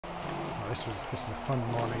this is a fun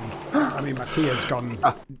morning. I mean, my tea has gone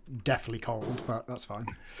deathly cold, but that's fine.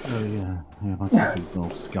 Oh yeah, my coffee's all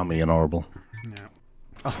scummy and horrible. Yeah,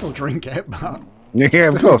 I'll still drink it, but yeah,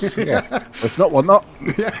 of course. Yeah, it's not what not.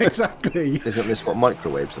 Yeah, exactly. Isn't this what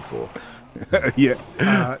microwaves are for? Yeah.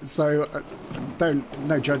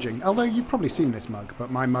 No judging. Although you've probably seen this mug, but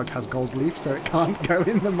my mug has gold leaf, so it can't go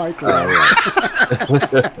in the microwave.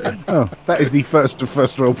 Oh, that is the first of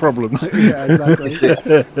first world problems. Yeah, exactly.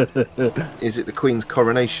 Is it the Queen's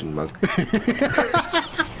coronation mug?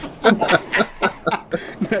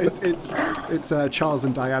 No, it's Charles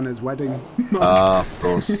and Diana's wedding mug. Ah, of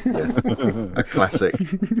course. Yeah. A classic.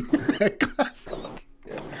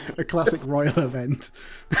 A classic royal event.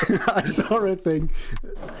 I saw a thing.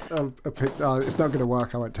 It's not going to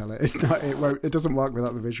work. I won't tell it. It's not. It won't. It doesn't work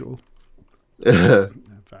without the visual. But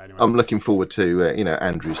anyway. I'm looking forward to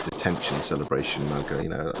Andrew's detention celebration mug.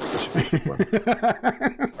 That should be a good one.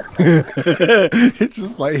 It's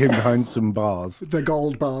just like him behind some bars. The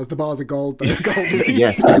gold bars. The bars are gold, but they're gold leaf.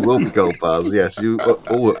 Yes, they will be gold bars. Yes, you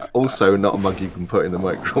also not a mug you can put in the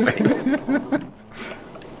microwave.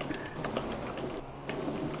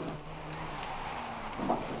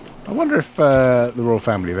 I wonder if the royal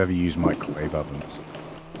family have ever used microwave ovens.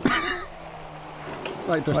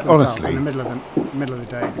 Like just Like, themselves honestly. in the middle of the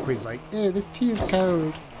day. The Queen's like, this tea is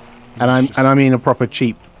cold. And I mean a proper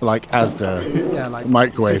cheap like Asda Yeah, like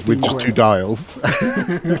microwave with 15 just quid. 2 dials.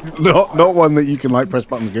 not one that you can like press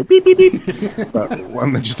buttons and go beep beep beep, but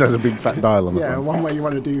one that just has a big fat dial on the Yeah, front. one where you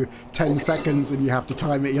want to do 10 seconds and you have to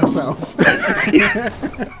time it yourself.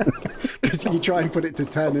 Because you try and put it to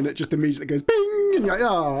 10 and it just immediately goes bing, and you're like,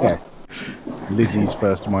 oh. Yeah. Lizzie's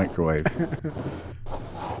first microwave.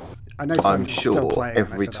 I know I'm still sure playing when I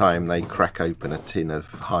every said that. time they crack open a tin of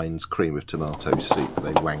Heinz cream with tomato soup,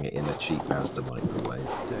 they wang it in a cheap Asda microwave.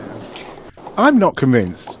 Yeah. I'm not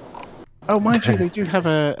convinced. Oh, mind you, they do have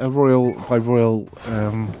a royal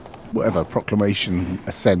whatever proclamation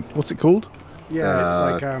ascent. What's it called? Yeah, it's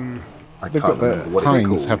like I They've can't got remember the what it's Heinz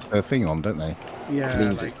called. have their thing on, don't they? yeah, It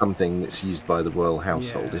means like, it's something that's used by the royal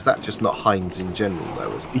household. Yeah. Is that just not Heinz in general,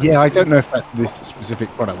 though? As opposed Yeah, I to- don't know if that's this specific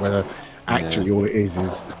product, whether actually all it is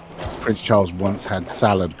Prince Charles once had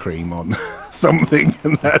salad cream on something,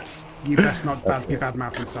 and that's... you best not That's be it. bad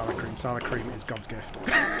mouthing salad cream. Salad cream is God's gift.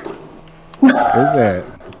 Is it?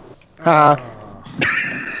 Ah,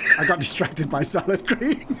 I got distracted by salad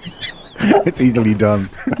cream. it's easily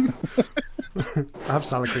done. I have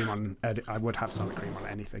salad cream on. I would have salad cream on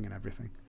anything and everything.